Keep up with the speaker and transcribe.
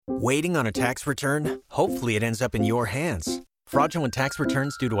Waiting on a tax return? Hopefully it ends up in your hands. Fraudulent tax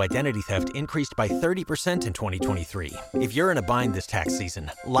returns due to identity theft increased by 30% in 2023. If you're in a bind this tax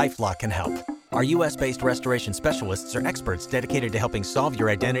season, LifeLock can help. Our U.S.-based restoration specialists are experts dedicated to helping solve your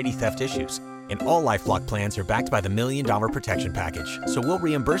identity theft issues. And all LifeLock plans are backed by the $1 Million Protection Package. So we'll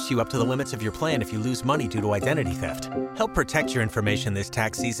reimburse you up to the limits of your plan if you lose money due to identity theft. Help protect your information this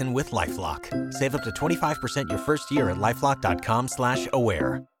tax season with LifeLock. Save up to 25% your first year at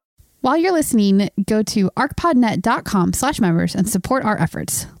LifeLock.com/aware. While you're listening, go to arcpodnet.com/members and support our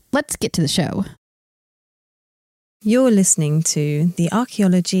efforts. Let's get to the show. You're listening to the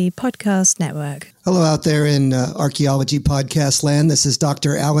Archaeology Podcast Network. Hello out there in Archaeology Podcast land. This is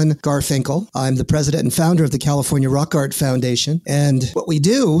Dr. Alan Garfinkel. I'm the president and founder of the California Rock Art Foundation. And what we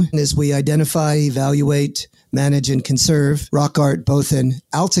do is we identify, evaluate, manage, and conserve rock art both in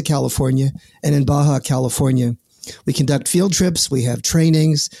Alta California and in Baja California. We conduct field trips, we have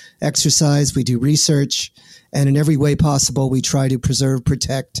trainings, exercise, we do research, and in every way possible, we try to preserve,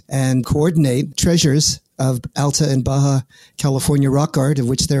 protect, and coordinate treasures of Alta and Baja California rock art, of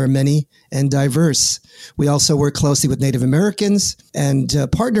which there are many and diverse. We also work closely with Native Americans and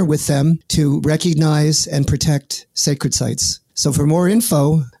partner with them to recognize and protect sacred sites. So for more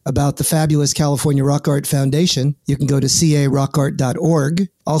info about the fabulous California Rock Art Foundation, you can go to carockart.org.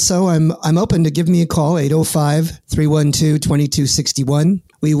 Also, I'm open to give me a call, 805-312-2261.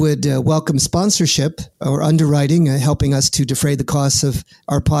 We would welcome sponsorship or underwriting, helping us to defray the costs of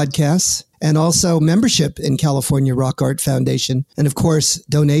our podcasts, and also membership in California Rock Art Foundation. And of course,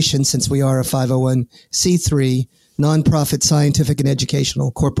 donation, since we are a 501c3 nonprofit scientific and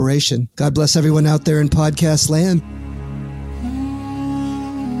educational corporation. God bless everyone out there in podcast land.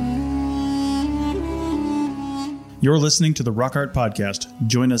 You're listening to the Rock Art Podcast.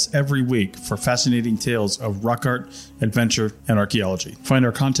 Join us every week for fascinating tales of rock art, adventure, and archaeology. Find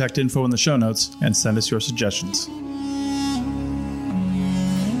our contact info in the show notes and send us your suggestions.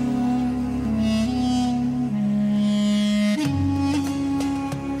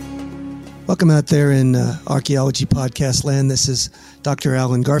 Welcome out there in Archaeology Podcast land. This is Dr.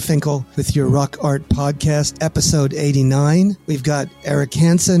 Alan Garfinkel with your Rock Art Podcast, episode 89. We've got Eric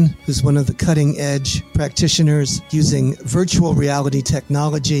Hanson, who's one of the cutting-edge practitioners using virtual reality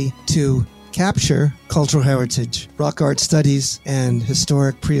technology to capture cultural heritage, rock art studies, and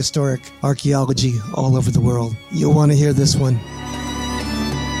historic, prehistoric archaeology all over the world. You'll want to hear this one.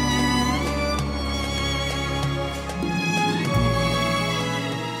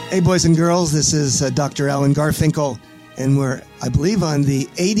 Hey, boys and girls, this is Dr. Alan Garfinkel, and we're, I believe, on the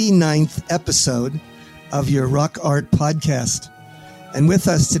 89th episode of your Rock Art Podcast. And with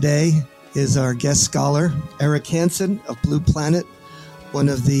us today is our guest scholar, Eric Hanson of Blue Planet, one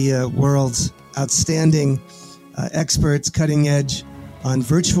of the world's outstanding experts, cutting edge on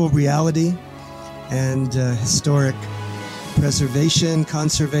virtual reality and historic preservation,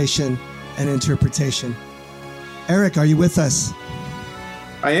 conservation, and interpretation. Eric, are you with us?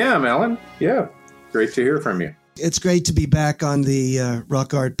 I am, Alan. Yeah. Great to hear from you. It's great to be back on the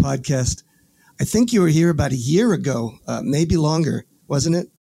Rock Art Podcast. I think you were here about a year ago, maybe longer, wasn't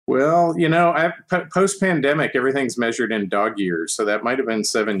it? Well, you know, post-pandemic, everything's measured in dog years, so that might have been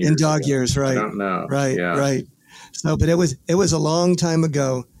 7 years. In dog years, right? I don't know. Right, yeah. right. So, but it was a long time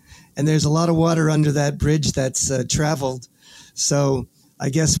ago, and there's a lot of water under that bridge that's traveled. So, I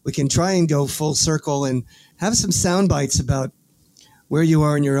guess we can try and go full circle and have some sound bites about where you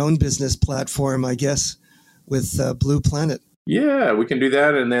are in your own business platform, I guess, with Blue Planet. Yeah, we can do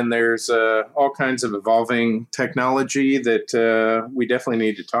that. And then there's all kinds of evolving technology that we definitely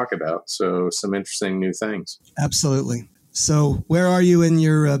need to talk about. So some interesting new things. Absolutely. So where are you in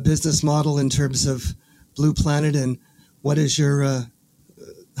your business model in terms of Blue Planet, and what is your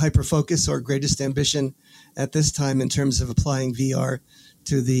hyper-focus or greatest ambition at this time in terms of applying VR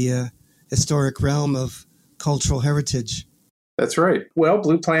to the historic realm of cultural heritage? That's right. Well,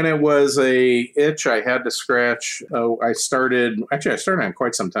 Blue Planet was a itch I had to scratch. I started on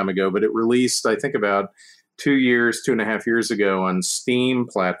quite some time ago, but it released, I think, about 2.5 years ago on Steam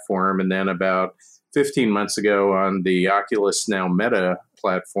platform, and then about 15 months ago on the Oculus Now Meta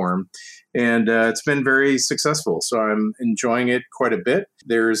platform. And it's been very successful. So I'm enjoying it quite a bit.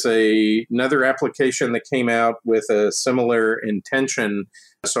 There's another application that came out with a similar intention.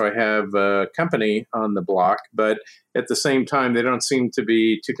 So I have a company on the block, but at the same time, they don't seem to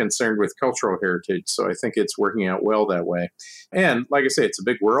be too concerned with cultural heritage. So I think it's working out well that way. And like I say, it's a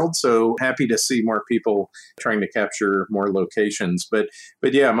big world. So happy to see more people trying to capture more locations. But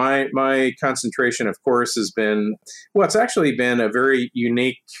yeah, my concentration, of course, has been, well, it's actually been a very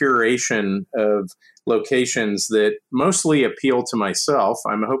unique curation of locations that mostly appeal to myself.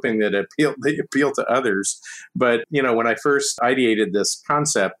 I'm hoping that they appeal to others. But, when I first ideated this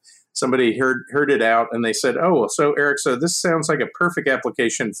concept, somebody heard it out and they said, "Oh, well, so Eric, so this sounds like a perfect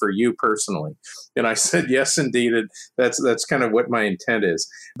application for you personally." And I said, "Yes, indeed. That's kind of what my intent is."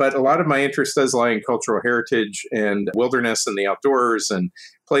 But a lot of my interest does lie in cultural heritage and wilderness and the outdoors and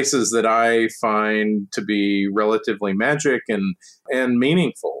places that I find to be relatively magic and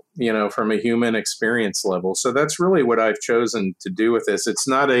meaningful, from a human experience level. So that's really what I've chosen to do with this. It's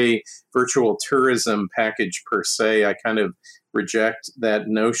not a virtual tourism package per se. I kind of reject that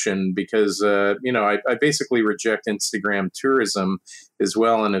notion because, I basically reject Instagram tourism as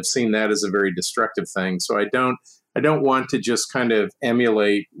well, and have seen that as a very destructive thing. So I don't want to just kind of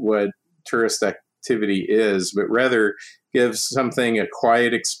emulate what tourist activity is, but rather give something a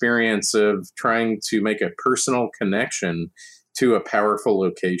quiet experience of trying to make a personal connection to a powerful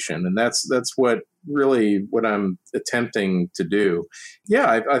location. And that's what I'm attempting to do.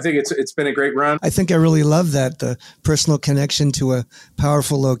 Yeah, I think it's been a great run. I think I really love that, the personal connection to a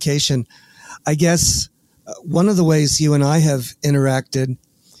powerful location. I guess one of the ways you and I have interacted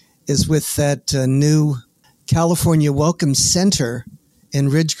is with that new California Welcome Center in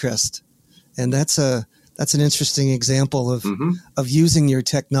Ridgecrest. And that's an interesting example of using your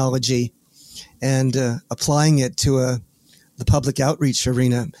technology and applying it to the public outreach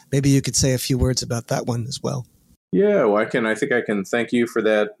arena. Maybe you could say a few words about that one as well. Yeah, well, I think I can thank you for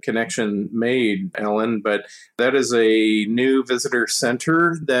that connection made, Alan. But that is a new visitor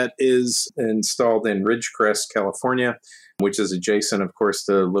center that is installed in Ridgecrest, California, which is adjacent, of course,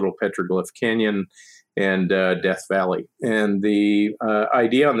 to Little Petroglyph Canyon and Death Valley. And the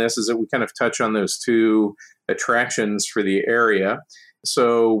idea on this is that we kind of touch on those two attractions for the area.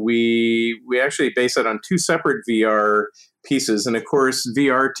 So we actually base it on two separate VR pieces. And of course,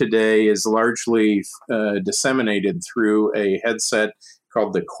 VR today is largely disseminated through a headset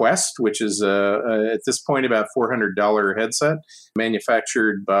called the Quest, which is at this point about $400 headset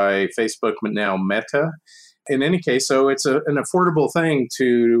manufactured by Facebook, now Meta. In any case, so it's an affordable thing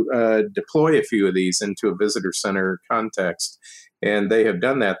to deploy a few of these into a visitor center context. And they have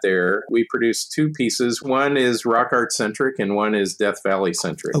done that there. We produced two pieces. One is rock art centric and one is Death Valley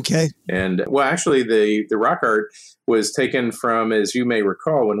centric. Okay. And well, actually the rock art was taken from, as you may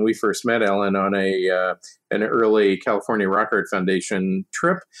recall, when we first met, Ellen, on an early California Rock Art Foundation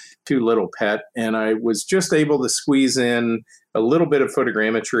trip to Little Pet. And I was just able to squeeze in a little bit of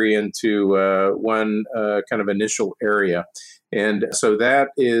photogrammetry into one kind of initial area. And so that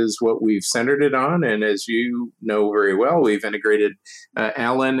is what we've centered it on. And as you know very well, we've integrated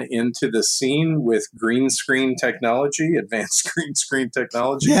Alan into the scene with green screen technology, advanced green screen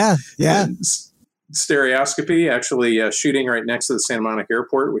technology. Yeah. And stereoscopy, actually shooting right next to the Santa Monica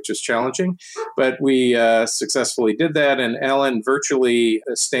Airport, which is challenging. But we successfully did that. And Alan virtually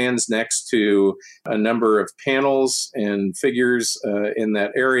stands next to a number of panels and figures in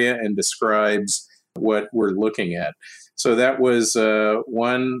that area and describes what we're looking at. So that was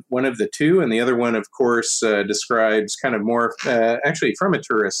one of the two. And the other one, of course, describes kind of more, actually from a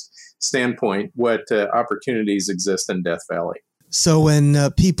tourist standpoint, what opportunities exist in Death Valley. So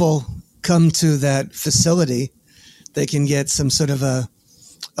when people come to that facility, they can get some sort of a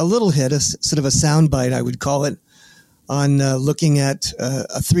little hit, sort of a soundbite, I would call it, on looking at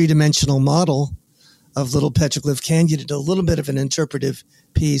a three-dimensional model of Little Petroglyph Canyon, a little bit of an interpretive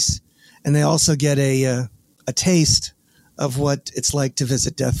piece. And they also get a taste of what it's like to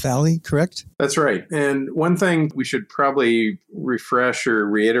visit Death Valley, correct? That's right. And one thing we should probably refresh or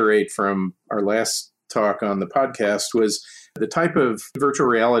reiterate from our last talk on the podcast was the type of virtual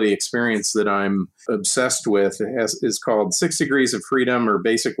reality experience that I'm obsessed with is called 6 Degrees of Freedom, or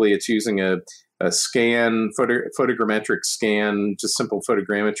basically it's using a scan, photogrammetric scan, just simple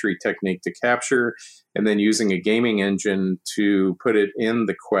photogrammetry technique to capture, and then using a gaming engine to put it in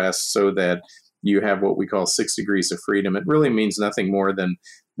the Quest so that you have what we call 6 degrees of freedom. It really means nothing more than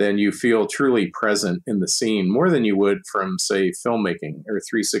you feel truly present in the scene, more than you would from, say, filmmaking or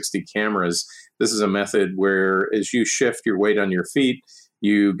 360 cameras. This is a method where as you shift your weight on your feet,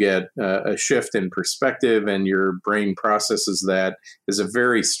 you get a shift in perspective and your brain processes that as a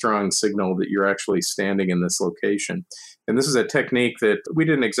very strong signal that you're actually standing in this location. And this is a technique that we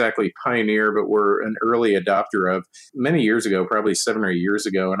didn't exactly pioneer, but we're an early adopter of many years ago, probably 7 or 8 years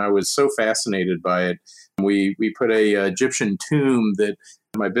ago. And I was so fascinated by it. We put a Egyptian tomb that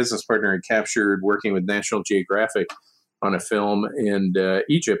my business partner had captured working with National Geographic on a film in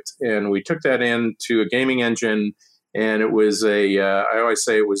Egypt. And we took that into a gaming engine. And it was I always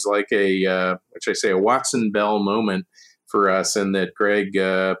say it was like a Watson Bell moment for us, and that Greg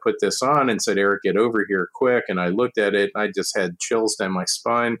put this on and said, Eric, get over here quick. And I looked at it, and I just had chills down my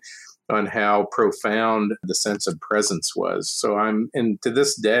spine on how profound the sense of presence was. So and to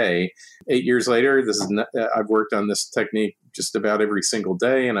this day, 8 years later, I've worked on this technique just about every single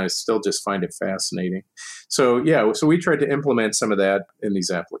day, and I still just find it fascinating. So we tried to implement some of that in these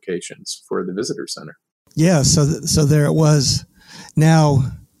applications for the visitor center. Yeah, so there it was. Now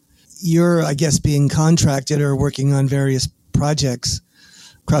you're, I guess, being contracted or working on various projects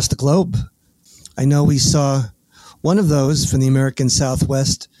across the globe. I know we saw one of those from the American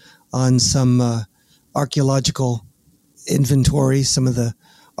Southwest on some archaeological inventory, some of the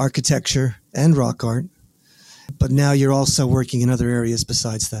architecture and rock art. But now you're also working in other areas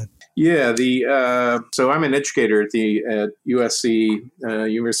besides that. Yeah, so I'm an educator at USC,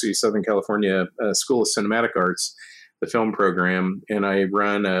 University of Southern California School of Cinematic Arts, the film program, and I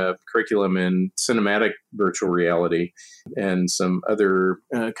run a curriculum in cinematic virtual reality and some other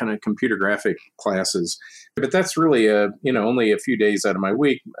kind of computer graphic classes. But that's really only a few days out of my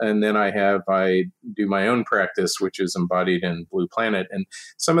week, and then I do my own practice, which is embodied in Blue Planet, and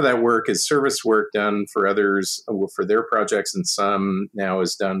some of that work is service work done for others for their projects, and some now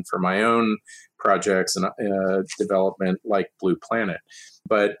is done for my own projects and development, like Blue Planet.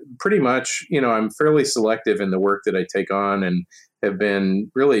 But pretty much, I'm fairly selective in the work that I take on, and have been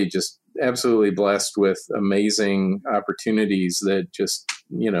really just absolutely blessed with amazing opportunities that just,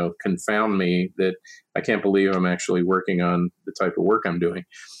 confound me, that I can't believe I'm actually working on the type of work I'm doing.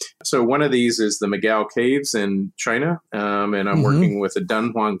 So one of these is the Megao Caves in China, and I'm working with the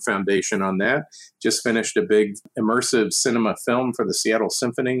Dunhuang Foundation on that. Just finished a big immersive cinema film for the Seattle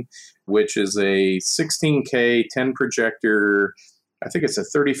Symphony, which is a 16K 10 projector. I think it's a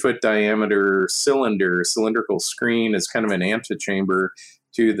 30-foot diameter cylindrical screen. It's kind of an antechamber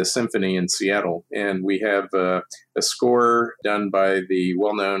to the symphony in Seattle. And we have a score done by the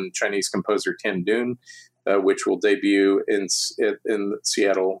well-known Chinese composer Tian Dun, which will debut in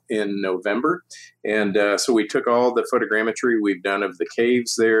Seattle in November. And so we took all the photogrammetry we've done of the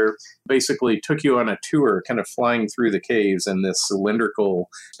caves there, basically took you on a tour, kind of flying through the caves in this cylindrical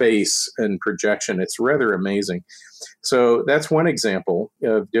space and projection. It's rather amazing. So that's one example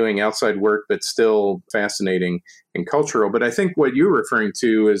of doing outside work, but still fascinating and cultural. But I think what you're referring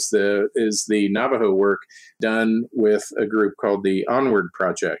to is the Navajo work done with a group called the Onward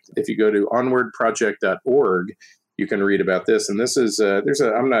Project. If you go to onwardproject.org, you can read about this. And this is,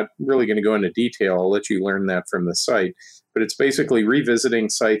 I'm not really going to go into detail. I'll let you learn that from the site. But it's basically revisiting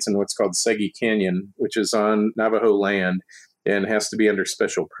sites in what's called Segi Canyon, which is on Navajo land, and has to be under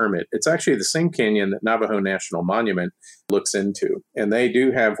special permit. It's actually the same canyon that Navajo National Monument looks into. And they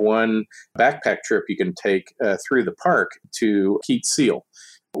do have one backpack trip you can take through the park to Keat Seal,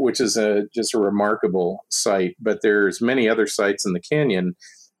 which is just a remarkable site. But there's many other sites in the canyon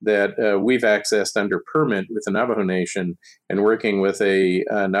that we've accessed under permit with the Navajo Nation, and working with a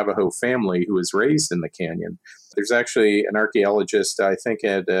Navajo family who was raised in the canyon. There's actually an archaeologist, I think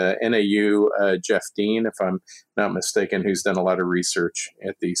at NAU, Jeff Dean, if I'm not mistaken, who's done a lot of research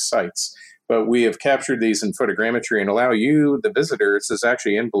at these sites. But we have captured these in photogrammetry and allow you, the visitor, this is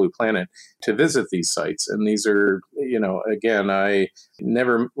actually in Blue Planet, to visit these sites. And these are, again, I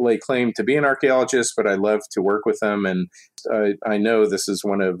never lay claim to be an archaeologist, but I love to work with them. And I know this is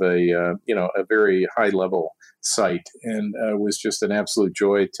one of a very high level site, and it was just an absolute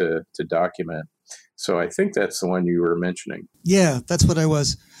joy to document. So I think that's the one you were mentioning. Yeah, that's what I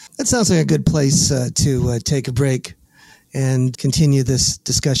was. That sounds like a good place to take a break and continue this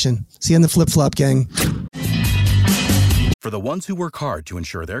discussion. See you on the Flip-Flop, gang. For the ones who work hard to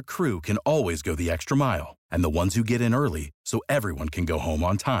ensure their crew can always go the extra mile, and the ones who get in early so everyone can go home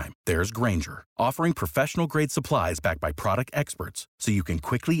on time, there's Grainger, offering professional-grade supplies backed by product experts so you can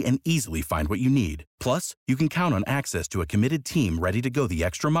quickly and easily find what you need. Plus, you can count on access to a committed team ready to go the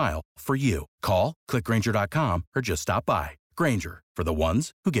extra mile for you. Call, click Grainger.com, or just stop by. Grainger, for the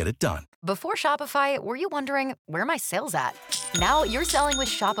ones who get it done. Before Shopify, were you wondering, where are my sales at? Now you're selling with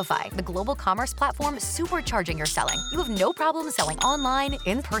Shopify, the global commerce platform supercharging your selling. You have no problem selling online,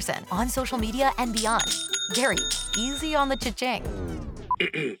 in person, on social media, and beyond. Gary, easy on the cha-ching.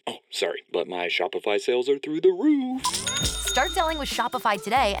 Oh, sorry, but my Shopify sales are through the roof. Start selling with Shopify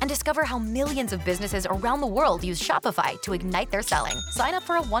today and discover how millions of businesses around the world use Shopify to ignite their selling. Sign up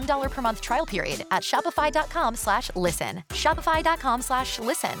for a $1 per month trial period at shopify.com/listen.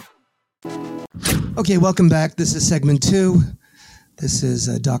 Shopify.com/listen. Okay, welcome back. This is segment 2. This is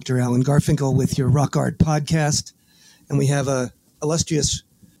Dr. Alan Garfinkel with your Rock Art podcast. And we have a illustrious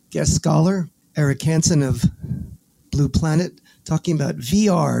guest scholar, Eric Hanson of Blue Planet, talking about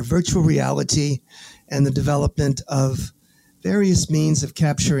VR, virtual reality, and the development of various means of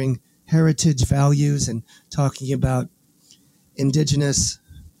capturing heritage values and talking about indigenous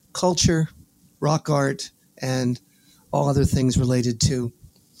culture, rock art, and all other things related to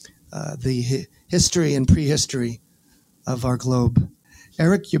the history and prehistory of our globe.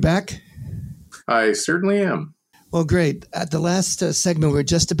 Eric, you're back? I certainly am. Well, great. At the last segment, we're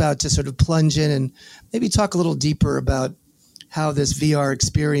just about to sort of plunge in and maybe talk a little deeper about how this VR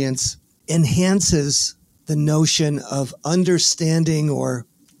experience enhances the notion of understanding or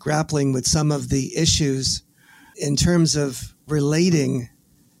grappling with some of the issues in terms of relating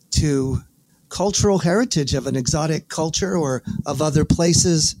to cultural heritage of an exotic culture or of other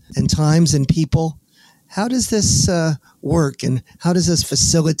places and times and people. How does this work, and how does this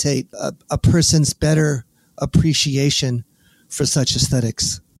facilitate a person's better appreciation for such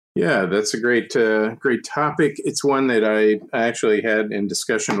aesthetics? Yeah, that's a great topic. It's one that I actually had in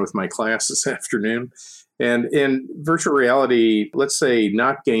discussion with my class this afternoon. And in virtual reality, let's say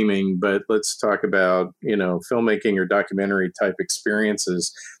not gaming, but let's talk about, filmmaking or documentary type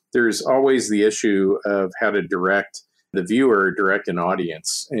experiences. There's always the issue of how to direct the viewer, direct an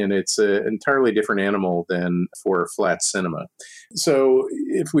audience. And it's an entirely different animal than for flat cinema. So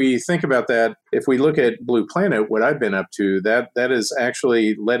if we think about that, if we look at Blue Planet, what I've been up to, that is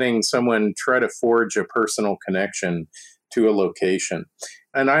actually letting someone try to forge a personal connection to a location.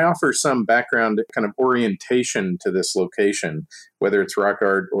 And I offer some background kind of orientation to this location, whether it's rock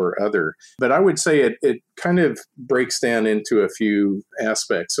art or other. But I would say it kind of breaks down into a few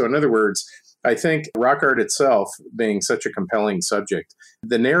aspects. So in other words, I think rock art itself being such a compelling subject,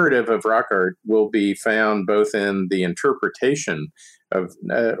 the narrative of rock art will be found both in the interpretation of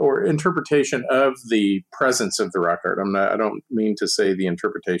interpretation of the presence of the rock art. I don't mean to say the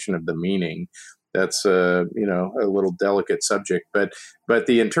interpretation of the meaning. That's a little delicate subject, but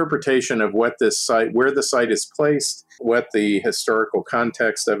the interpretation of what this site, where the site is placed, what the historical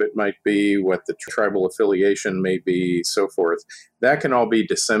context of it might be, what the tribal affiliation may be, so forth, that can all be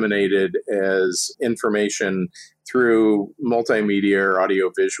disseminated as information through multimedia or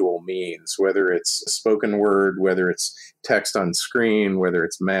audiovisual means, whether it's spoken word, whether it's text on screen, whether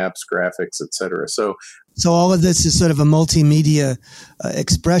it's maps, graphics, etc. So all of this is sort of a multimedia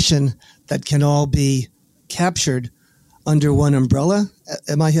expression that can all be captured under one umbrella.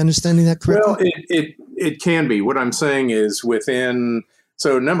 Am I understanding that correctly? Well, it can be. What I'm saying is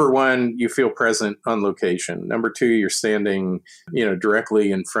so number one, you feel present on location. Number two, you're standing,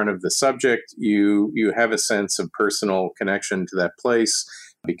 directly in front of the subject. You have a sense of personal connection to that place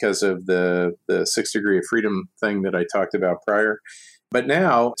because of the 6 degree of freedom thing that I talked about prior. But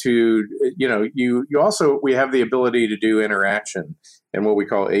now we have the ability to do interaction and what we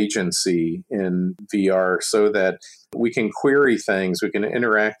call agency in VR so that we can query things, we can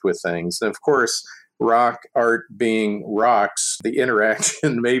interact with things. And of course, rock art being rocks, the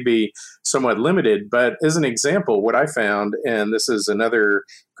interaction may be somewhat limited, but as an example, what I found, and this is another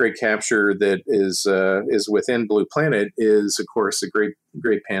great capture that is within Blue Planet, is of course the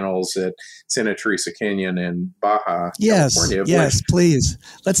great panels at Santa Teresa Canyon in Baja, California. Yes, please.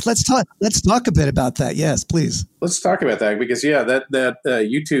 Let's talk a bit about that. Yes, please. Let's talk about that because that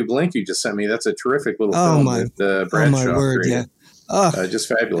YouTube link you just sent me, that's a terrific little film with Brad Shaw. Word, yeah. Just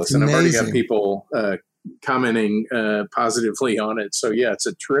fabulous. And I've already got people commenting positively on it. So yeah, it's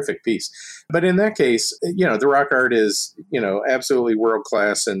a terrific piece. But in that case, the rock art is, absolutely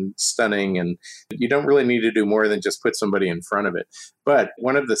world-class and stunning. And you don't really need to do more than just put somebody in front of it. But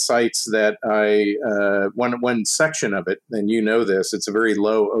one of the sites that one section of it, and this, it's a very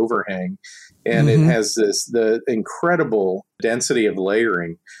low overhang. And it has the incredible density of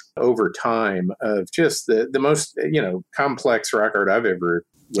layering over time of just the most, complex rock art I've ever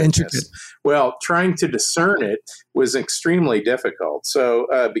witnessed. Intricate. Well, trying to discern it was extremely difficult. So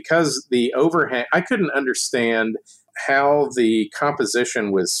because the overhang, I couldn't understand how the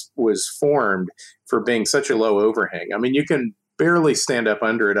composition was formed for being such a low overhang. I mean, you can barely stand up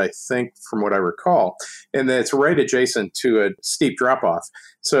under it, I think, from what I recall. And it's right adjacent to a steep drop-off.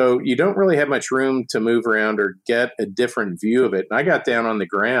 So you don't really have much room to move around or get a different view of it. And I got down on the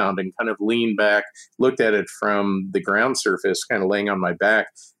ground and kind of leaned back, looked at it from the ground surface, kind of laying on my back,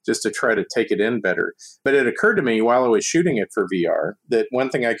 just to try to take it in better. But it occurred to me while I was shooting it for VR that one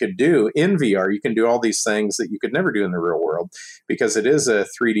thing I could do in VR, you can do all these things that you could never do in the real world because it is a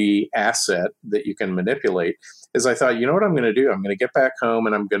 3D asset that you can manipulate, is I thought, you know what I'm going to do? I'm going to get back home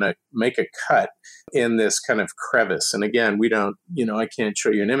and I'm going to make a cut in this kind of crevice. And again, we don't, I can't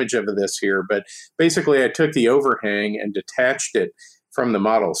show you an image of this here, but basically I took the overhang and detached it from the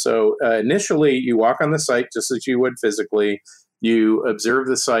model. So initially you walk on the site just as you would physically. You observe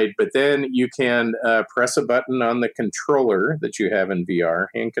the site, but then you can press a button on the controller that you have in VR,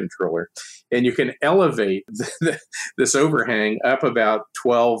 hand controller, and you can elevate this overhang up about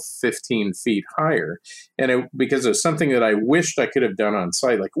 12, 15 feet higher. And because it was something that I wished I could have done on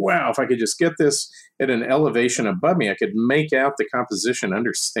site, like, wow, if I could just get this at an elevation above me, I could make out the composition,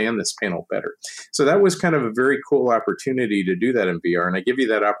 understand this panel better. So that was kind of a very cool opportunity to do that in VR. And I give you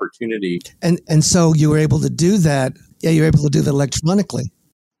that opportunity. And so you were able to do that. Yeah, you're able to do that electronically.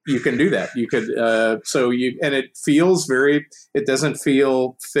 You can do that. You could, and it feels it doesn't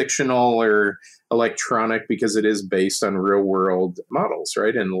feel fictional or electronic because it is based on real world models,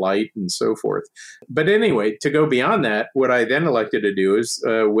 right? And light and so forth. But anyway, to go beyond that, what I then elected to do is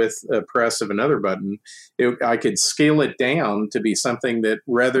with a press of another button, I could scale it down to be something that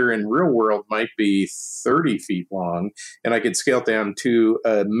rather in real world might be 30 feet long. And I could scale it down to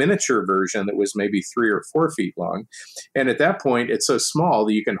a miniature version that was maybe 3 or 4 feet long. And at that point, it's so small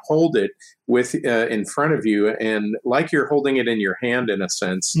that you can hold it with in front of you, and like you're holding it in your hand in a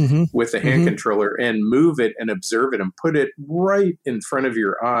sense, with the hand controller, and move it and observe it and put it right in front of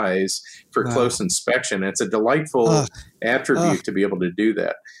your eyes for close inspection. It's a delightful attribute to be able to do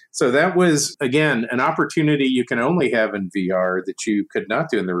that. So that was, again, an opportunity you can only have in VR that you could not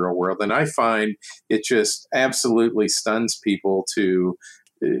do in the real world. And I find it just absolutely stuns people to,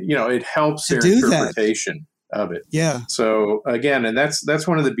 it helps their interpretation of it. Yeah. So again, and that's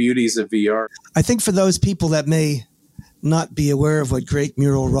one of the beauties of VR. I think for those people that may not be aware of what Great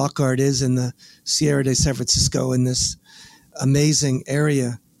Mural Rock Art is in the Sierra de San Francisco, in this amazing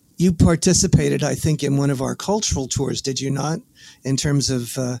area, you participated, I think, in one of our cultural tours, did you not? In terms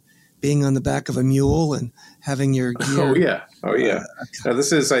of being on the back of a mule and having your gear. Oh yeah. Now,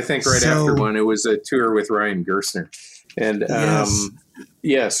 this is, I think, after one. It was a tour with Ryan Gerstner. And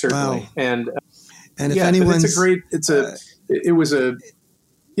certainly. Wow. And if anyone's, it's an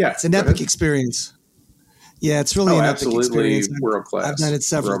epic experience. Yeah, it's really an epic experience. World class. I've done it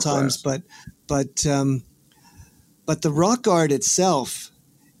several times, but the rock art itself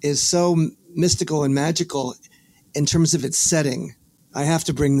is so mystical and magical in terms of its setting. I have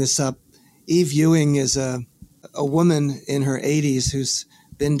to bring this up. Eve Ewing is a woman in her 80s who's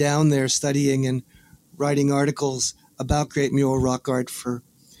been down there studying and writing articles about Great Mural Rock Art for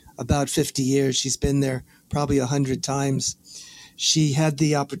about 50 years. She's been there probably 100 times. She had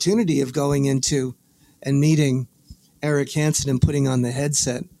the opportunity of going into and meeting Eric Hanson and putting on the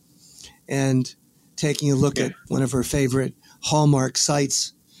headset and taking a look at one of her favorite hallmark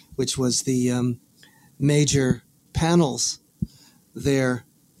sites, which was the major panels there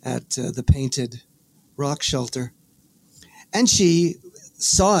at the Painted Rock Shelter. And she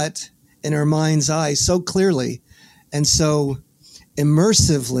saw it in her mind's eye so clearly and so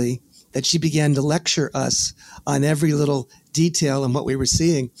immersively that she began to lecture us on every little detail and what we were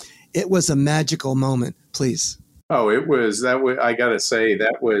seeing. It was a magical moment. Please. Oh, it was I got to say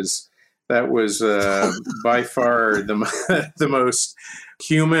that was by far the most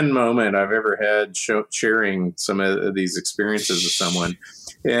human moment I've ever had sharing some of these experiences with someone.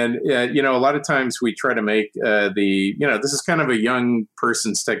 And, a lot of times we try to make this is kind of a young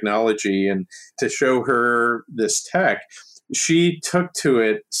person's technology, and to show her this tech, she took to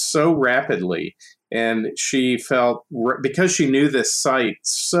it so rapidly. And she felt, because she knew this site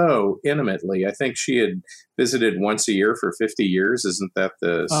so intimately, I think she had visited once a year for 50 years. Isn't that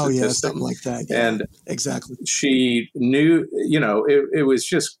the statistic? Oh, yeah, something like that. Yeah, and exactly. She knew, it was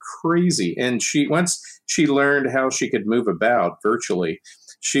just crazy. And once she learned how she could move about virtually,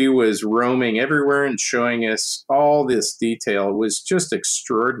 she was roaming everywhere and showing us all this detail. It was just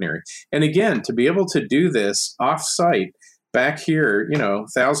extraordinary. And again, to be able to do this off-site back here,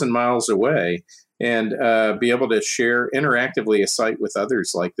 1,000 miles away, and be able to share interactively a site with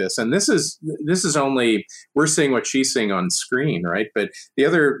others like this. And this is only, we're seeing what she's seeing on screen, right? But the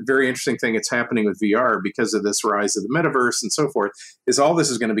other very interesting thing that's happening with VR, because of this rise of the metaverse and so forth, is all this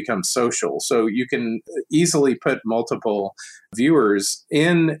is going to become social. So you can easily put multiple viewers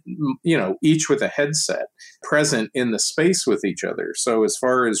in, each with a headset, present in the space with each other. So as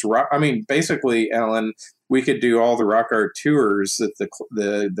far as basically, Alan, we could do all the rock art tours that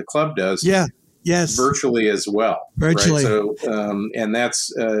the club does. Yeah. Yes. Virtually as well. Virtually. Right? So, and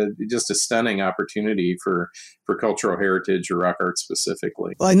that's just a stunning opportunity for cultural heritage or rock art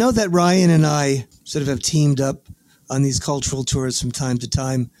specifically. Well, I know that Ryan and I sort of have teamed up on these cultural tours from time to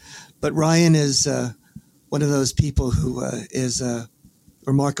time, but Ryan is one of those people who is a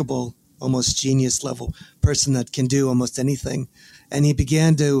remarkable, almost genius level person that can do almost anything. And he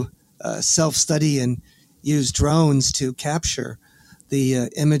began to self-study and use drones to capture the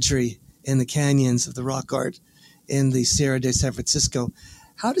imagery in the canyons of the rock art in the Sierra de San Francisco.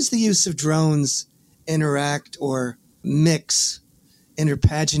 How does the use of drones interact or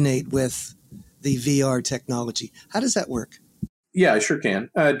interpaginate with the VR technology? How does that work? Yeah, I sure can.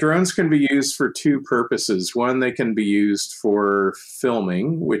 Drones can be used for two purposes. One, they can be used for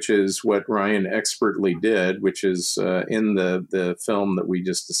filming, which is what Ryan expertly did, which is in the film that we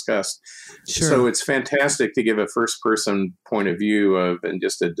just discussed. Sure. So it's fantastic to give a first-person point of view of and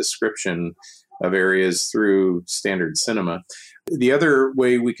just a description of areas through standard cinema. The other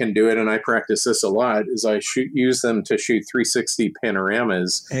way we can do it, and I practice this a lot, is I use them to shoot 360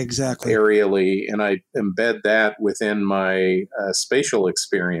 panoramas aerially, and I embed that within my spatial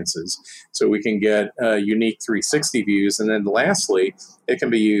experiences. So we can get unique 360 views. And then lastly, it can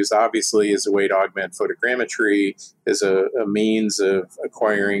be used, obviously, as a way to augment photogrammetry, as a means of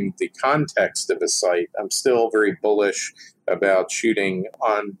acquiring the context of a site. I'm still very bullish about shooting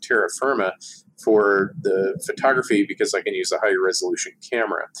on terra firma for the photography because I can use a higher resolution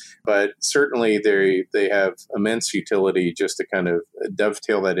camera. But certainly they have immense utility just to kind of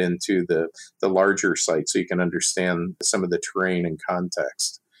dovetail that into the larger site so you can understand some of the terrain and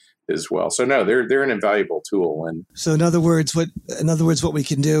context as well. So no, they're an invaluable tool. And so in other words, what we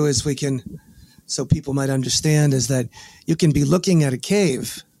can do is so people might understand, is that you can be looking at a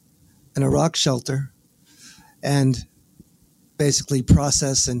cave in a rock shelter and basically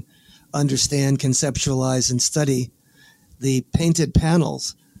process and understand, conceptualize, and study the painted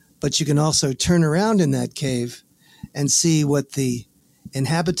panels, but you can also turn around in that cave and see what the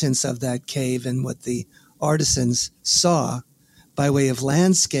inhabitants of that cave and what the artisans saw by way of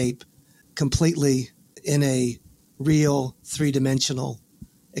landscape completely in a real three-dimensional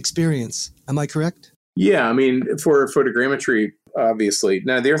experience. Am I correct? Yeah, I mean, for photogrammetry, obviously.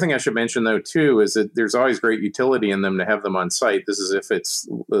 Now, the other thing I should mention, though, too, is that there's always great utility in them to have them on site. This is if it's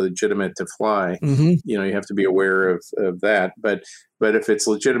legitimate to fly. Mm-hmm. You have to be aware of that. But if it's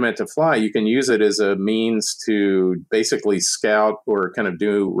legitimate to fly, you can use it as a means to basically scout or kind of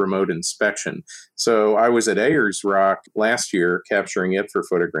do remote inspection. So I was at Ayers Rock last year capturing it for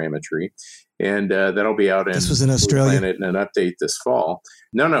photogrammetry. And that'll be out in This was in Australia. Planet in an update this fall.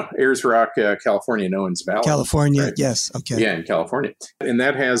 No, Ayers Rock, California, no one's Valley. California, right? Yes, okay. Yeah, in California. And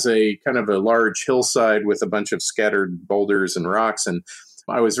that has a kind of a large hillside with a bunch of scattered boulders and rocks. And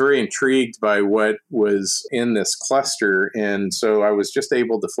I was very intrigued by what was in this cluster. And so I was just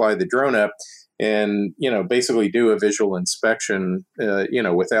able to fly the drone up and, basically do a visual inspection,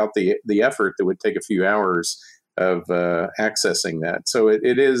 without the effort that would take a few hours of accessing that. So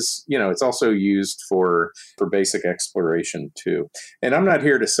it is, it's also used for basic exploration too. And I'm not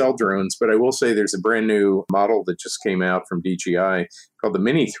here to sell drones, but I will say there's a brand new model that just came out from DJI called the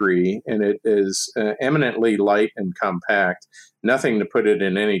Mini 3, and it is eminently light and compact, nothing to put it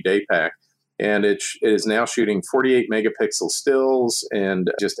in any day pack. And it is now shooting 48 megapixel stills and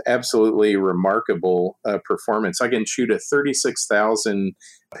just absolutely remarkable performance. I can shoot a 36,000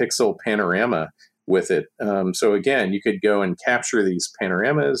 pixel panorama with it. So again, you could go and capture these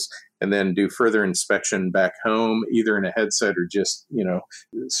panoramas and then do further inspection back home, either in a headset or just,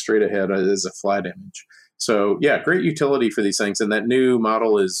 straight ahead as a flat image. So yeah, great utility for these things. And that new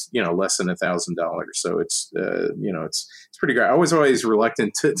model is, less than $1,000. So it's, it's pretty great. I was always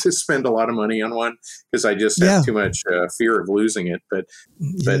reluctant to spend a lot of money on one because I just have too much fear of losing it. But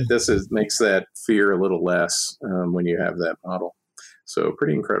this makes that fear a little less when you have that model. So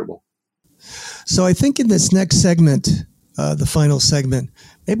pretty incredible. So I think in this next segment, the final segment,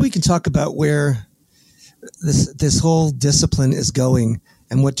 maybe we can talk about where this whole discipline is going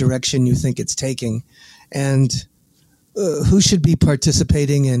and what direction you think it's taking, and who should be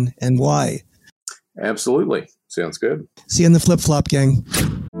participating and why. Absolutely. Sounds good. See you in the flip-flop, gang.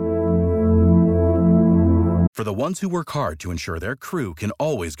 For the ones who work hard to ensure their crew can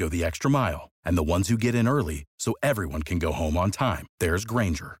always go the extra mile, and the ones who get in early so everyone can go home on time, there's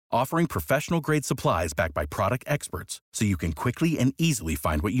Grainger, offering professional-grade supplies backed by product experts so you can quickly and easily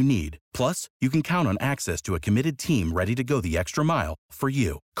find what you need. Plus, you can count on access to a committed team ready to go the extra mile for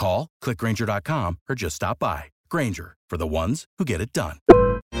you. Call, click Grainger.com, or just stop by. Grainger, for the ones who get it done.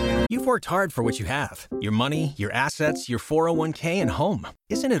 You've worked hard for what you have. Your money, your assets, your 401k, and home.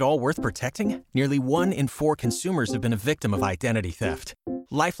 Isn't it all worth protecting? Nearly 1 in 4 consumers have been a victim of identity theft.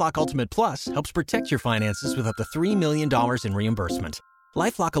 LifeLock Ultimate Plus helps protect your finances with up to $3 million in reimbursement.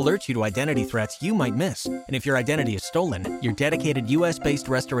 LifeLock alerts you to identity threats you might miss. And if your identity is stolen, your dedicated U.S.-based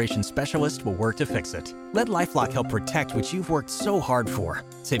restoration specialist will work to fix it. Let LifeLock help protect what you've worked so hard for.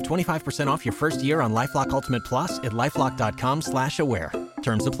 Save 25% off your first year on LifeLock Ultimate Plus at LifeLock.com/aware.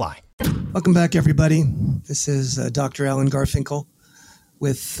 Terms apply. Welcome back, everybody. This is Dr. Alan Garfinkel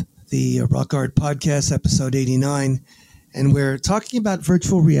with the Rock Art Podcast, episode 89. And we're talking about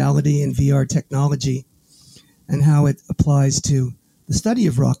virtual reality and VR technology and how it applies to the study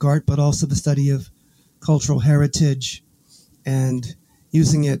of rock art, but also the study of cultural heritage and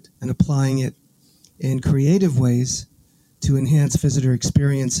using it and applying it in creative ways to enhance visitor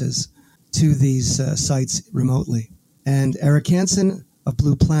experiences to these sites remotely. And Eric Hanson of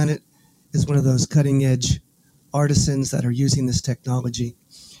Blue Planet is one of those cutting-edge artisans that are using this technology.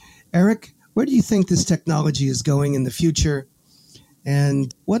 Eric, where do you think this technology is going in the future?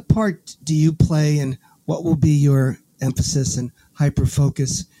 And what part do you play, and what will be your emphasis and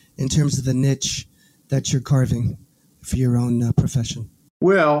hyper-focus in terms of the niche that you're carving for your own profession?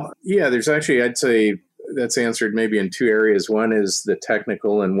 Well, yeah, there's actually, I'd say that's answered maybe in two areas. One is the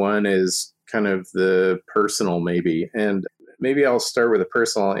technical and one is kind of the personal maybe. And maybe I'll start with the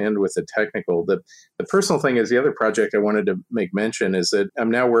personal and end with the technical. The personal thing is the other project I wanted to make mention is that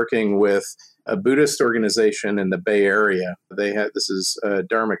I'm now working with a Buddhist organization in the Bay Area. This is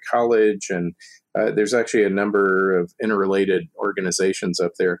Dharma College, and there's actually a number of interrelated organizations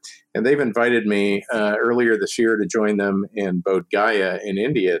up there. And they've invited me earlier this year to join them in Bodh Gaya in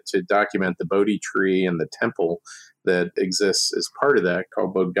India to document the Bodhi tree and the temple that exists as part of that,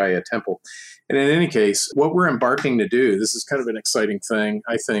 called Bodh Gaya Temple. And in any case, what we're embarking to do, this is kind of an exciting thing,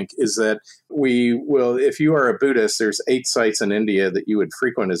 I think, is that we will, if you are a Buddhist, there's 8 sites in India that you would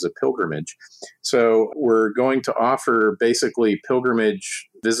frequent as a pilgrimage. So we're going to offer basically pilgrimage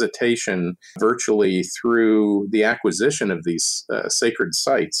visitation virtually through the acquisition of these sacred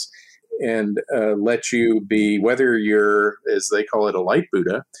sites, and let you be, whether you're, as they call it, a light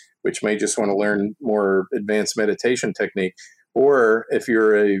Buddha, which may just want to learn more advanced meditation technique, or if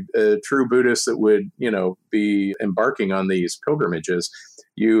you're a true Buddhist that would, be embarking on these pilgrimages,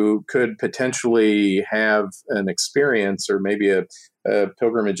 you could potentially have an experience or maybe a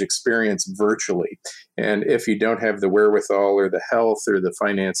pilgrimage experience virtually. And if you don't have the wherewithal or the health or the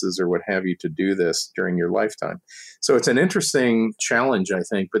finances or what have you to do this during your lifetime. So it's an interesting challenge, I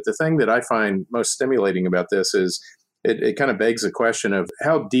think. But the thing that I find most stimulating about this is it kind of begs the question of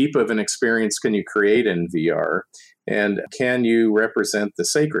how deep of an experience can you create in VR, and can you represent the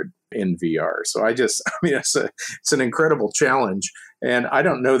sacred in VR? So it's an incredible challenge, and I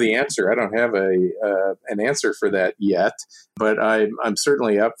don't know the answer. I don't have an answer for that yet, but I'm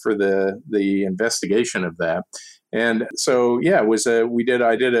certainly up for the investigation of that. And so, yeah,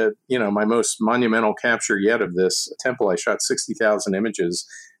 I did my most monumental capture yet of this temple. I shot 60,000 images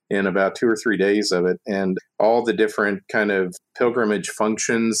in about 2 or 3 days of it, and all the different kind of pilgrimage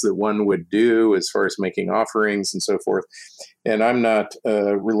functions that one would do as far as making offerings and so forth. And I'm not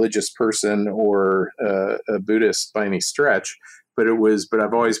a religious person or a Buddhist by any stretch, but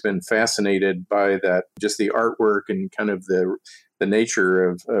I've always been fascinated by that, just the artwork and kind of the nature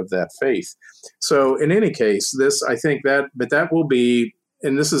of that faith. So in any case, that will be,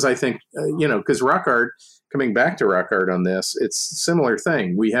 and this is, I think, because rock art, coming back to rock art on this, it's a similar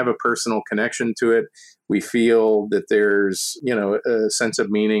thing. We have a personal connection to it. We feel that there's, a sense of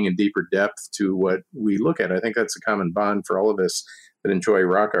meaning and deeper depth to what we look at. I think that's a common bond for all of us that enjoy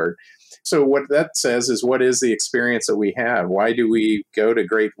rock art. So what that says is, what is the experience that we have? Why do we go to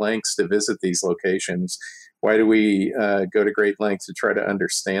great lengths to visit these locations? Why do we go to great lengths to try to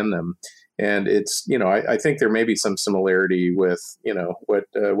understand them? And it's, I think there may be some similarity with,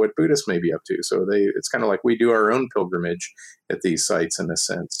 what Buddhists may be up to. So it's kind of like we do our own pilgrimage at these sites in a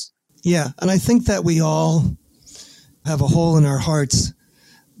sense. Yeah. And I think that we all have a hole in our hearts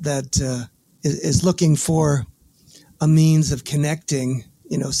that is looking for a means of connecting,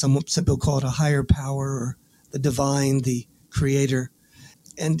 some people call it a higher power or the divine, the creator,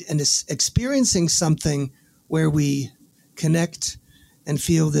 and is experiencing something where we connect and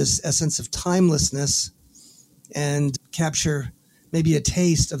feel this essence of timelessness and capture maybe a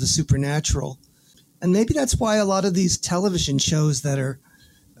taste of the supernatural. And maybe that's why a lot of these television shows that are,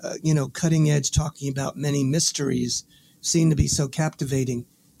 cutting edge, talking about many mysteries, seem to be so captivating.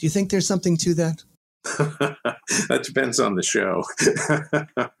 Do you think there's something to that? That depends on the show.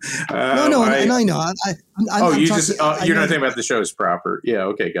 I know. You're not thinking about the shows proper. Yeah.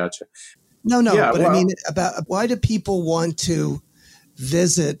 Okay. Gotcha. No. Yeah, but I mean, about why do people want to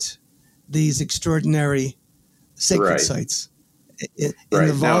visit these extraordinary sacred sites in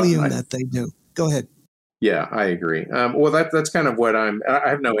the volume that they do? Go ahead. Yeah, I agree. Well, that's kind of what I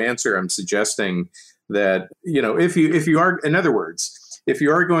have no answer. I'm suggesting that, if you are, in other words, if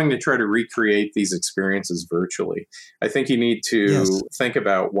you are going to try to recreate these experiences virtually, I think you need to think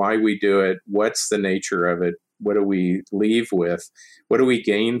about why we do it. What's the nature of it? What do we leave with? What do we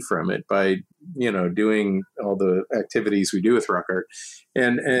gain from it by doing all the activities we do with rock art,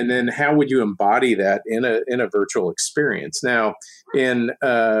 and then how would you embody that in a virtual experience? Now, in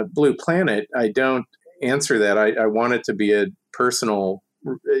Blue Planet, I don't answer that. I want it to be a personal,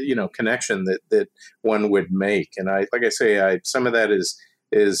 connection that one would make, and like I say, some of that is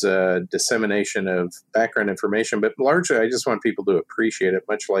dissemination of background information, but largely I just want people to appreciate it,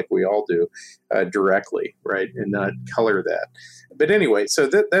 much like we all do, directly, right, and not color that. But anyway, so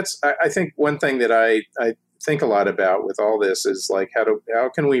that's I think one thing that I think a lot about with all this is like how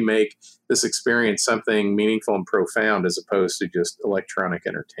can we make this experience something meaningful and profound as opposed to just electronic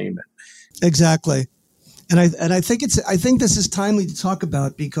entertainment. Exactly, and I think this is timely to talk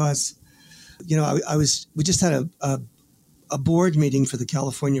about because we just had a board meeting for the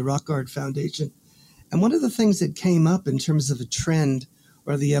California Rock Art Foundation. And one of the things that came up in terms of a trend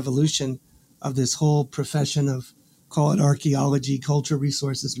or the evolution of this whole profession of, call it archaeology, cultural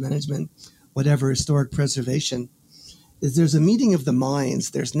resources management, whatever, historic preservation, is there's a meeting of the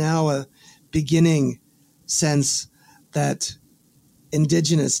minds. There's now a beginning sense that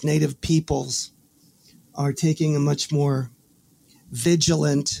indigenous native peoples are taking a much more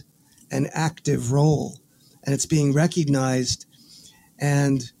vigilant and active role. And it's being recognized.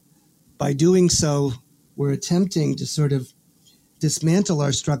 And by doing so, we're attempting to sort of dismantle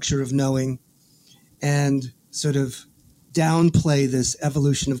our structure of knowing and sort of downplay this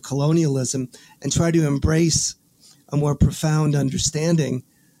evolution of colonialism and try to embrace a more profound understanding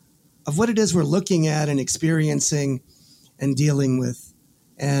of what it is we're looking at and experiencing and dealing with.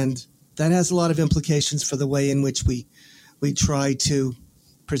 And that has a lot of implications for the way in which we try to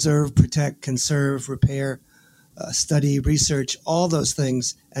preserve, protect, conserve, repair, study, research, all those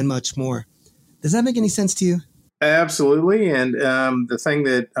things, and much more. Does that make any sense to you? Absolutely. And the thing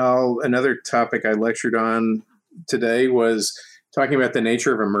that another topic I lectured on today was talking about the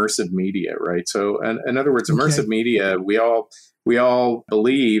nature of immersive media, right? So in other words, immersive media, we all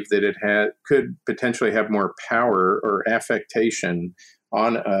believe that it could potentially have more power or affectation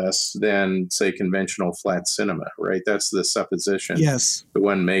on us than, say, conventional flat cinema, right? That's the supposition the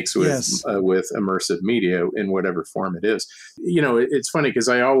one makes with immersive media in whatever form it is. It's funny because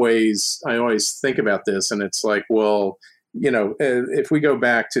I always think about this, and it's like, well, if we go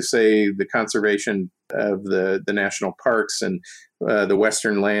back to, say, the conservation of the national parks and the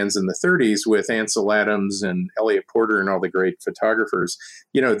Western lands in the 30s with Ansel Adams and Elliot Porter and all the great photographers,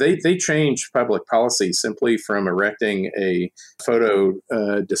 they changed public policy simply from erecting a photo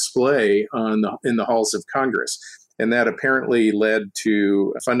display in the halls of Congress. And that apparently led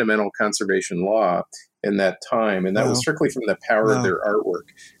to a fundamental conservation law in that time. And that was strictly from the power of their artwork,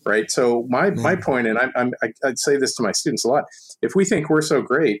 right? So my point, and I'd say this to my students a lot, if we think we're so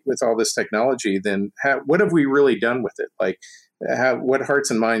great with all this technology, then what have we really done with it? Like, what hearts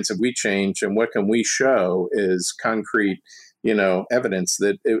and minds have we changed, and what can we show is concrete, evidence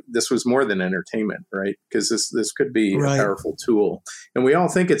that this was more than entertainment, right? Because this could be a powerful tool, and we all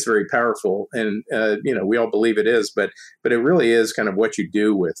think it's very powerful, and we all believe it is, but it really is kind of what you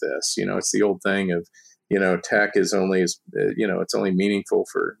do with this. It's the old thing of, tech is only it's only meaningful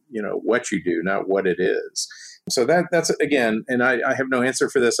for what you do, not what it is. So that's again, and I have no answer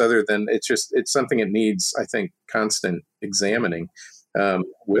for this other than it's something that needs, I think, constant examining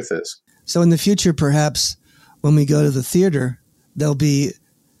with this. So in the future, perhaps when we go to the theater, there'll be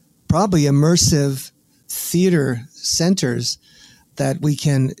probably immersive theater centers that we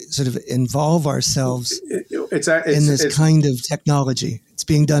can sort of involve ourselves in this kind of technology. It's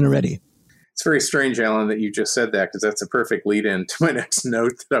being done already. It's very strange, Alan, that you just said that, because that's a perfect lead-in to my next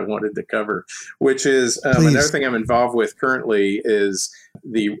note that I wanted to cover, which is another thing I'm involved with currently is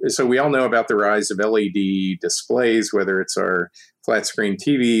so we all know about the rise of LED displays, whether it's our flat screen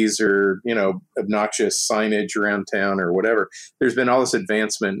TVs or, obnoxious signage around town or whatever. There's been all this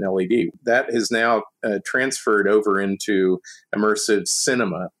advancement in LED. That has now transferred over into immersive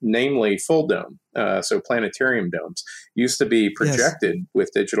cinema, namely full dome. So planetarium domes used to be projected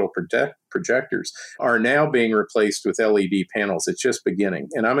with digital projectors, are now being replaced with LED panels. It's just beginning.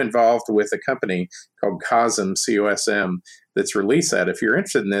 And I'm involved with a company called COSM, COSM, that's released that. If you're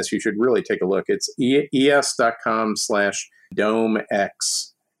interested in this, you should really take a look. It's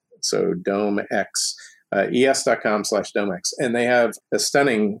es.com/DomeX. So DomeX. es.com/DomeX. And they have a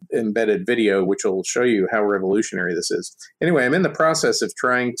stunning embedded video which will show you how revolutionary this is. Anyway, I'm in the process of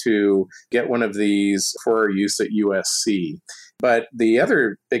trying to get one of these for our use at USC. But the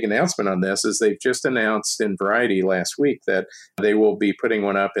other big announcement on this is they've just announced in Variety last week that they will be putting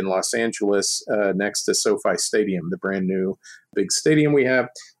one up in Los Angeles next to SoFi Stadium, the brand new big stadium we have.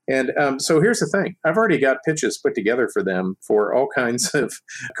 And so here's the thing. I've already got pitches put together for them for all kinds of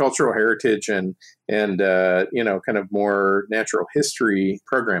cultural heritage and kind of more natural history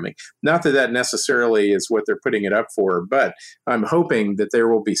programming. Not that that necessarily is what they're putting it up for, but I'm hoping that there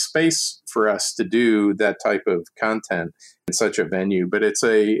will be space for us to do that type of content in such a venue. But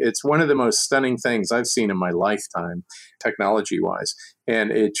it's one of the most stunning things I've seen in my lifetime, technology-wise.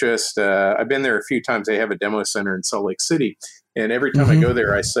 And it just, I've been there a few times. They have a demo center in Salt Lake City. And every time I go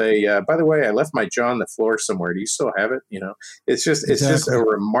there, I say, by the way, I left my jaw on the floor somewhere. Do you still have it? It's just a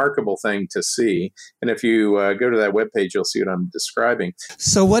remarkable thing to see. And if you go to that webpage, you'll see what I'm describing.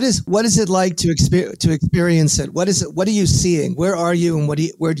 So what is it like to experience it? What is it? What are you seeing? Where are you? And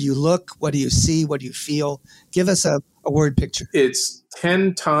where do you look? What do you see? What do you feel? Give us a word picture. It's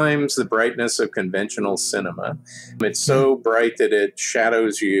 10 times the brightness of conventional cinema. It's so bright that it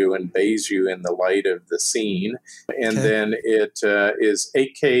shadows you and bathes you in the light of the scene. And then it is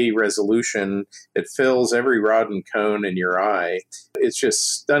 8K resolution. It fills every rod and cone in your eye. It's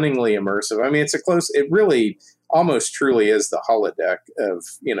just stunningly immersive. I mean, it really almost truly is the holodeck of,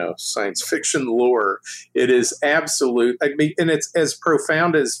 science fiction lore. It is absolute. And it's as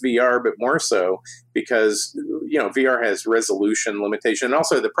profound as VR, but more so because, VR has resolution limitation. And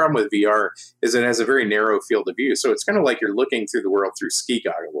also the problem with VR is it has a very narrow field of view. So it's kind of like you're looking through the world through ski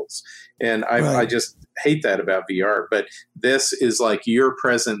goggles. And I just hate that about VR. But this is like you're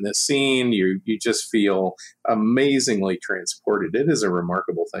present in the scene. You just feel amazingly transported. It is a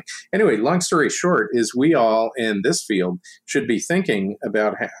remarkable thing. Anyway, long story short is we all in this field should be thinking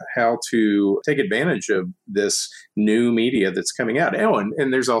about how to take advantage of this new media that's coming out. Oh,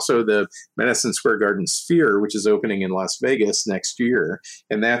 and there's also the Madison Square Garden Sphere, which is opening in Las Vegas next year.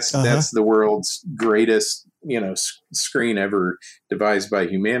 And that's the world's greatest screen ever devised by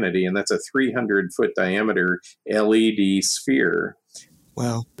humanity. And that's a 300-foot diameter LED sphere.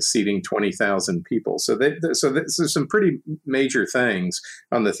 Wow. Seating 20,000 people. So there's some pretty major things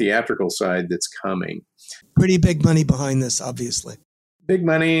on the theatrical side that's coming. Pretty big money behind this, obviously. Big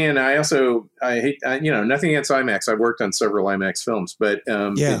money. And I hate, nothing against IMAX. I've worked on several IMAX films, but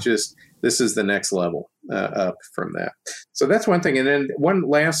this is the next level up from that. So that's one thing. And then one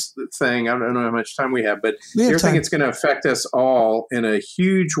last thing, I don't know how much time we have, but the other thing it's going to affect us all in a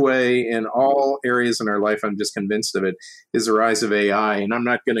huge way in all areas in our life, I'm just convinced of it, is the rise of AI. And I'm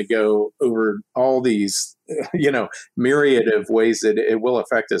not going to go over all these myriad of ways that it will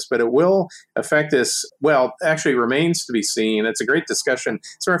affect us, but it will affect us. Well, actually remains to be seen. It's a great discussion.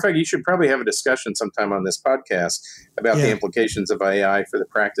 As a matter of fact, you should probably have a discussion sometime on this podcast about the implications of AI for the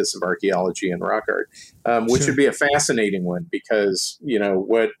practice of archaeology and rock art, which would be a fascinating one because,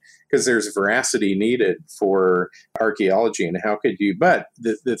 because there's veracity needed for archaeology and but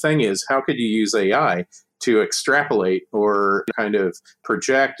the thing is, how could you use AI to extrapolate or kind of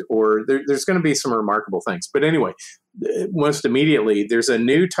project, or there's going to be some remarkable things. But anyway, most immediately, there's a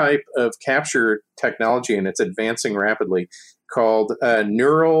new type of capture technology, and it's advancing rapidly, called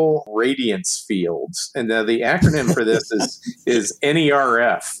neural radiance fields. And the acronym for this is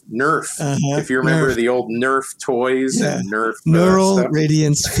NERF, NERF. If you remember the old Nerf toys and Nerf neural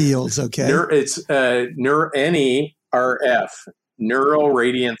radiance fields, okay. It's NERF, neural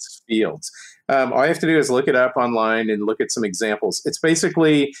radiance fields. All you have to do is look it up online and look at some examples. It's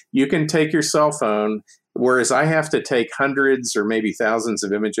basically, you can take your cell phone, whereas I have to take hundreds or maybe thousands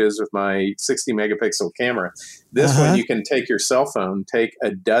of images with my 60 megapixel camera. This one, you can take your cell phone, take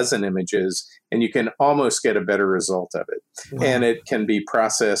a dozen images, and you can almost get a better result of it. Wow. And it can be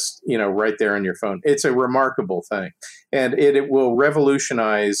processed, right there on your phone. It's a remarkable thing. And it will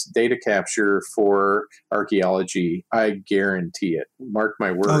revolutionize data capture for archaeology. I guarantee it. Mark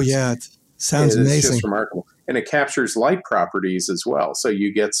my words. Oh, yeah. Sounds amazing. It's just remarkable. And it captures light properties as well. So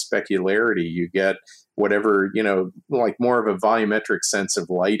you get specularity, you get whatever, like more of a volumetric sense of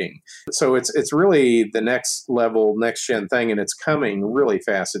lighting. So it's really the next level, next gen thing, and it's coming really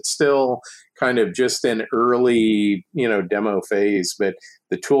fast. It's still kind of just in early, demo phase, but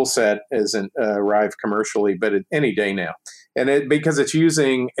the tool set hasn't arrived commercially, but any day now. And because it's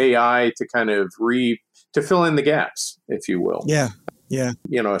using AI to kind of to fill in the gaps, if you will. Yeah. Yeah.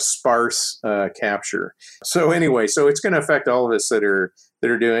 A sparse capture. So anyway, it's going to affect all of us that are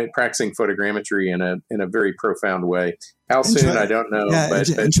practicing photogrammetry in a very profound way. How soon, I don't know. Yeah,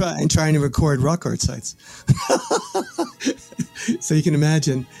 and trying to record rock art sites. So you can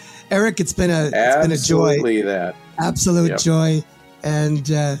imagine. Eric, it's been a joy. Absolute joy.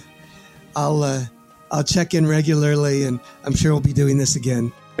 And I'll check in regularly, and I'm sure we'll be doing this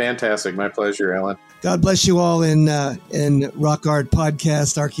again. Fantastic. My pleasure, Alan. God bless you all in rock art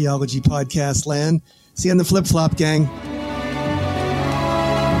podcast, archaeology podcast land. See you on the flip flop, gang.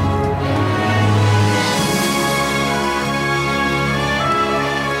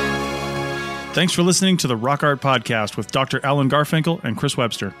 Thanks for listening to the Rock Art Podcast with Dr. Alan Garfinkel and Chris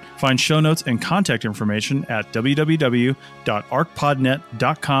Webster. Find show notes and contact information at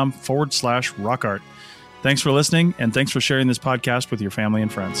www.arcpodnet.com/rockart. Thanks for listening, and thanks for sharing this podcast with your family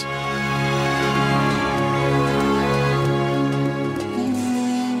and friends.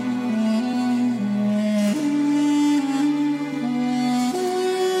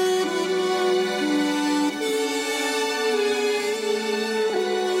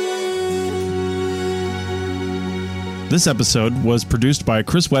 This episode was produced by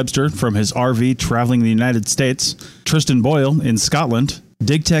Chris Webster from his RV traveling the United States, Tristan Boyle in Scotland,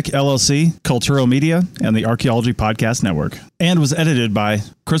 DigTech LLC, Culturo Media, and the Archaeology Podcast Network, and was edited by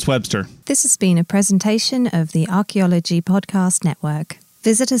Chris Webster. This has been a presentation of the Archaeology Podcast Network.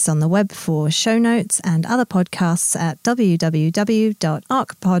 Visit us on the web for show notes and other podcasts at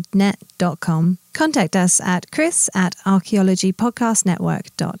www.arcpodnet.com. Contact us at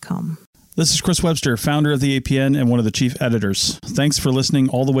chris@archaeologypodcastnetwork.com. This is Chris Webster, founder of the APN and one of the chief editors. Thanks for listening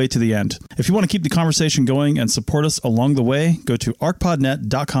all the way to the end. If you want to keep the conversation going and support us along the way, go to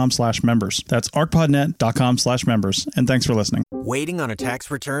arcpodnet.com/members. That's arcpodnet.com/members. And thanks for listening. Waiting on a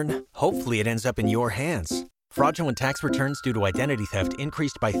tax return? Hopefully it ends up in your hands. Fraudulent tax returns due to identity theft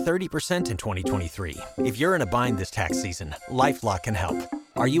increased by 30% in 2023. If you're in a bind this tax season, LifeLock can help.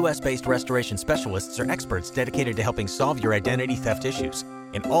 Our U.S.-based restoration specialists are experts dedicated to helping solve your identity theft issues.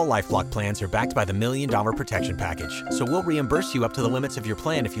 And all LifeLock plans are backed by the $1 Million Protection Package. So we'll reimburse you up to the limits of your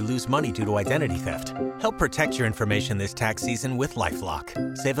plan if you lose money due to identity theft. Help protect your information this tax season with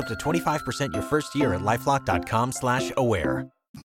LifeLock. Save up to 25% your first year at LifeLock.com/aware.